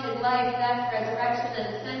 Recalling his life, death, resurrection, and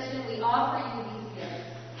ascension, we offer you these gifts.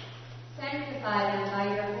 Sanctify them by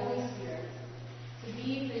your Holy Spirit, to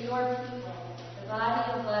be for your people the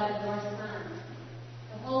body and blood of your Son,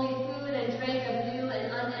 the holy food and drink of new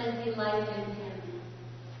and unending life in him.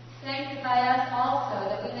 Sanctify us also,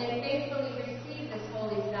 that we may faithfully receive this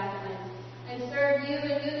holy sacrament and serve you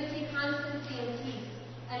in unity, constancy, and peace,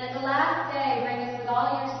 and at the last day bring us with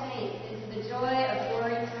all your saints into the joy of your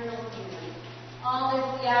eternal kingdom. All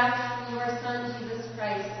this we ask through your Son, Jesus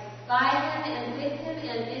Christ, by him and with him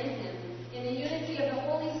and in him, in the unity of the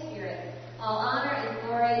Holy Spirit. All honor and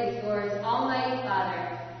glory is yours, Almighty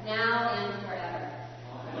Father, now and forever.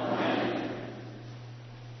 Amen.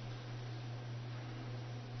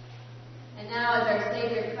 And now, as our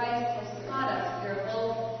Savior Christ has taught us, we are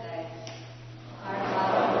bold to say, Our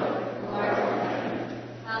Father, who art in heaven,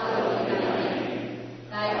 hallowed be thy name.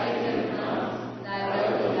 Thy kingdom come, thy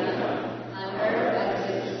will be done, on earth as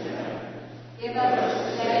it is in heaven. Give us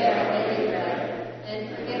this day our daily bread, and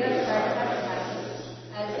forgive us our trespasses,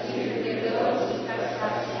 as we forgive those who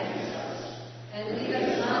trespass against us. And lead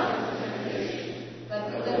us not into temptation, but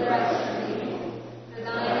deliver us from evil. For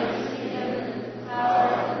thine is the kingdom and the power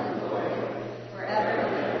and the glory, forever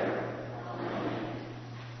and ever. Amen.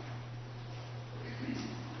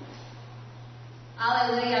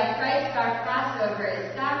 Alleluia. Christ our Passover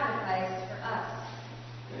is sacrificed for us.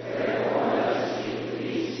 Therefore let us keep the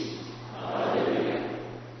feast. Alleluia.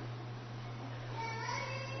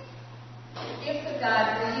 Gifts of God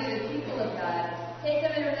for you, the people of God. Take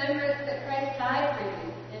them in remembrance that Christ died for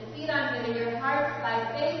you, and feed on him in your hearts by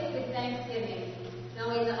faith with thanksgiving,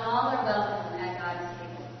 knowing that all are welcome at God's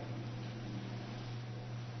table.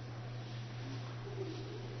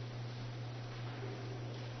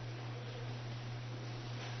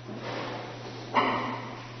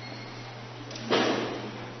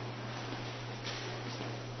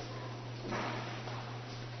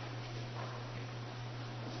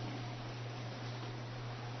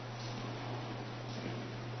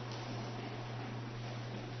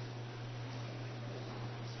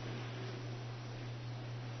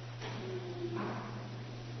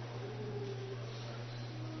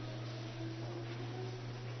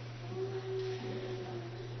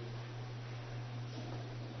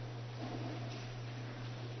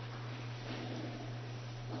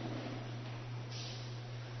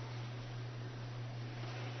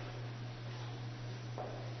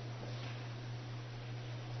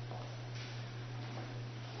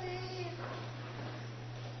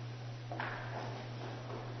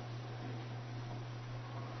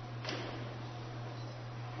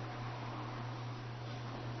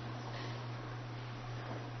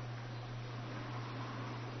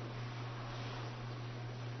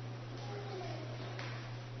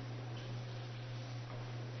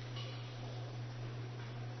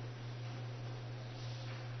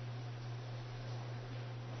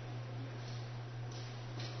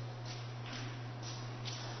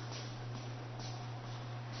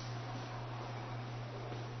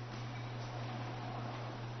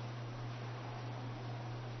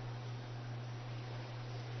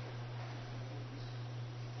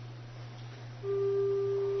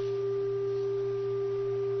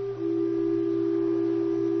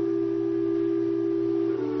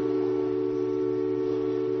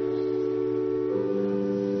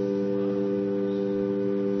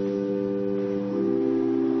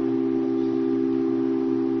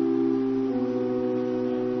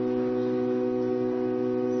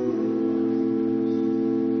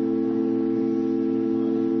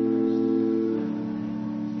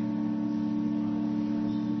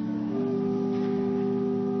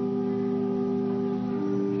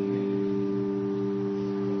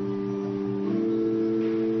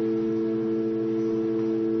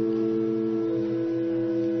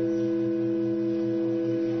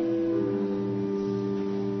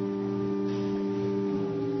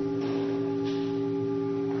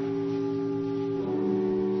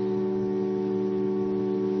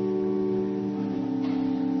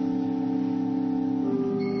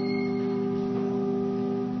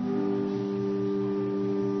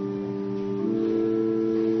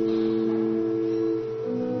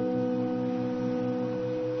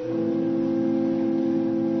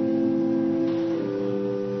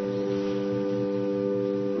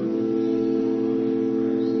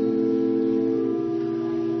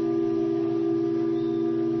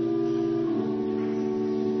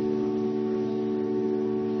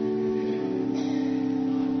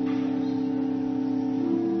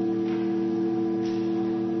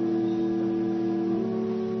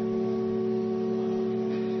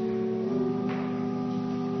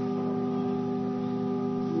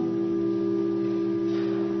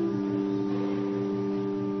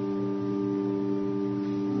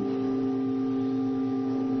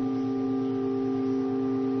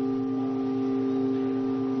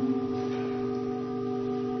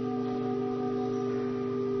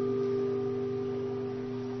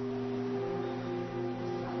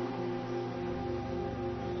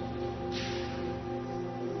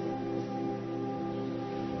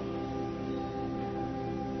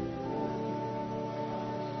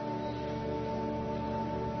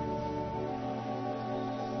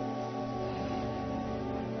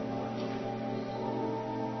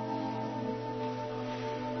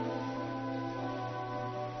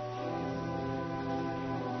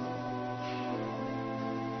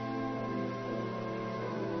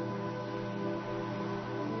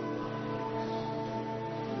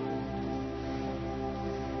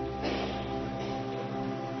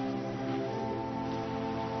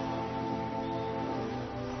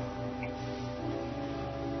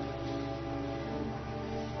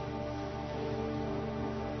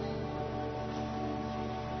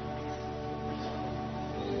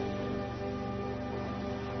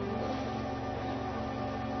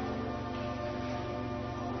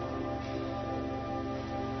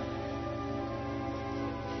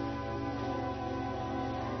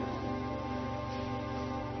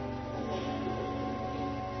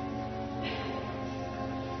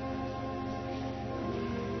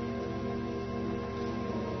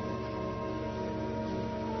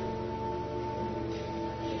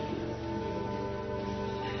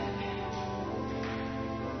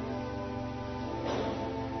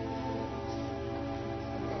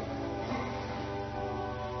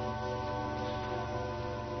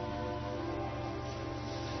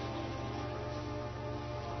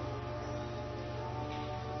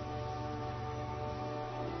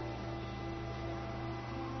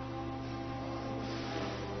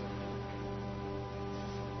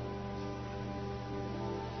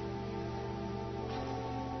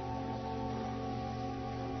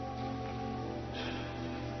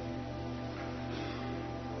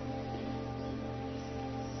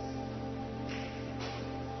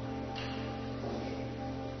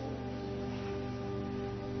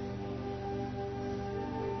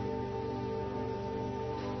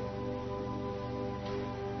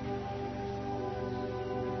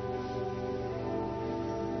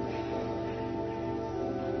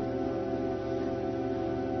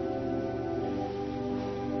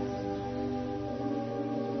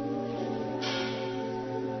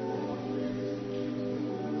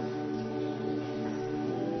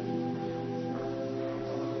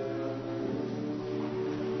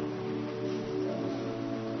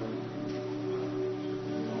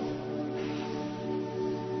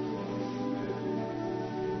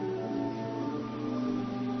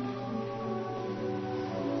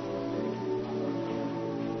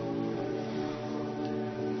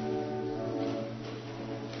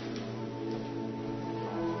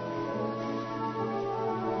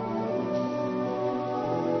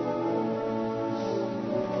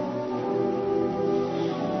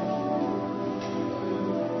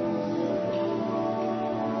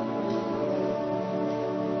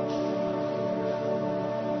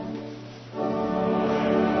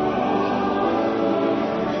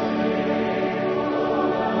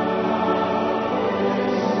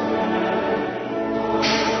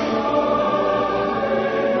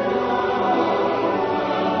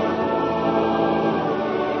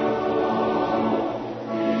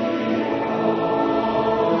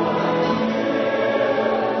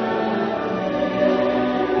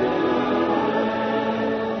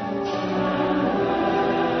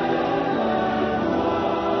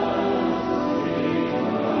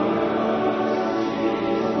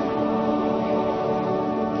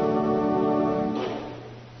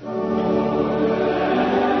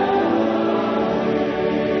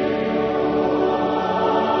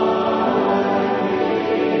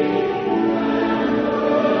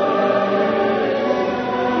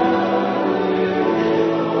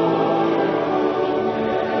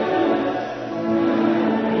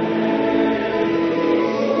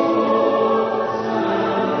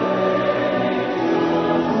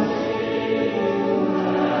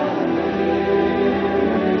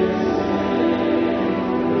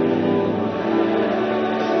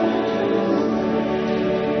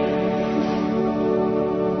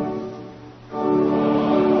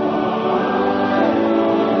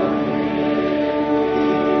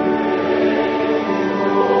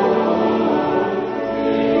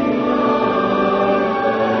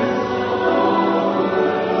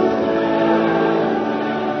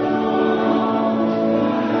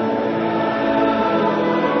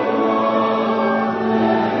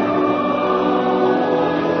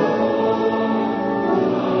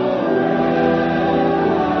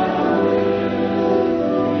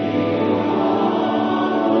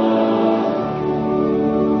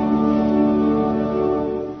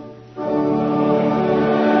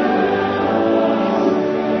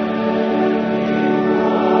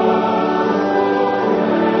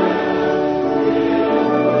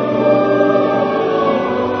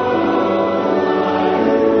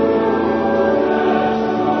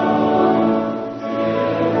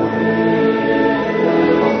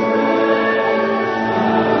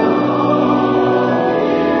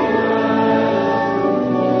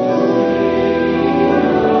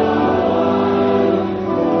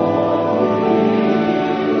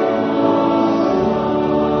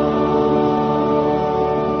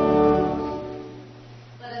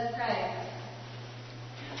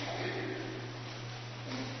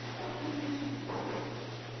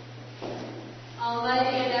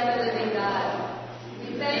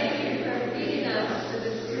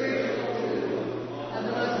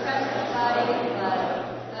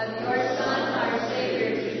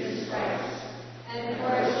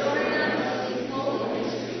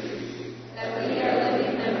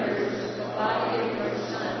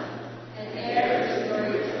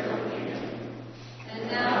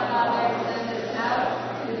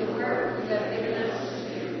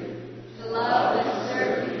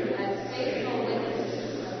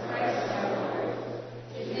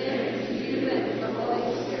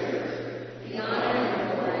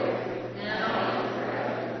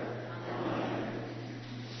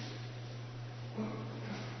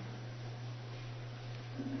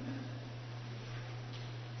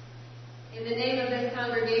 the name of this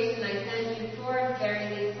congregation